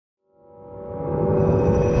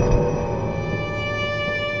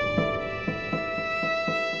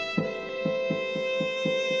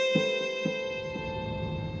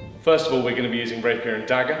First of all, we're going to be using rapier and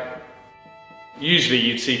dagger. Usually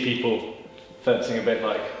you'd see people fencing a bit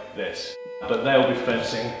like this, but they'll be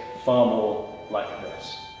fencing far more like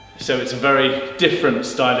this. So it's a very different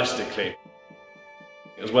stylistically.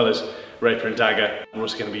 As well as rapier and dagger, we're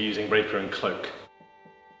also going to be using rapier and cloak.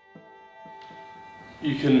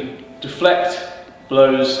 You can deflect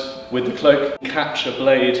blows with the cloak, catch a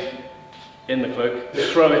blade in the cloak,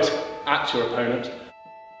 throw it at your opponent,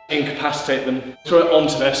 incapacitate them, throw it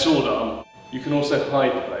onto their sword arm. You can also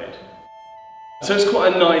hide the blade. So it's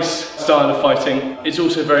quite a nice style of fighting. It's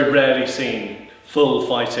also very rarely seen, full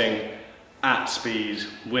fighting at speed,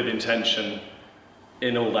 with intention,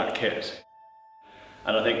 in all that kit.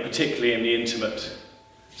 And I think particularly in the intimate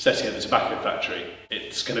setting of the tobacco factory,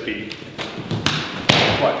 it's going to be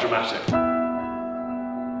quite dramatic.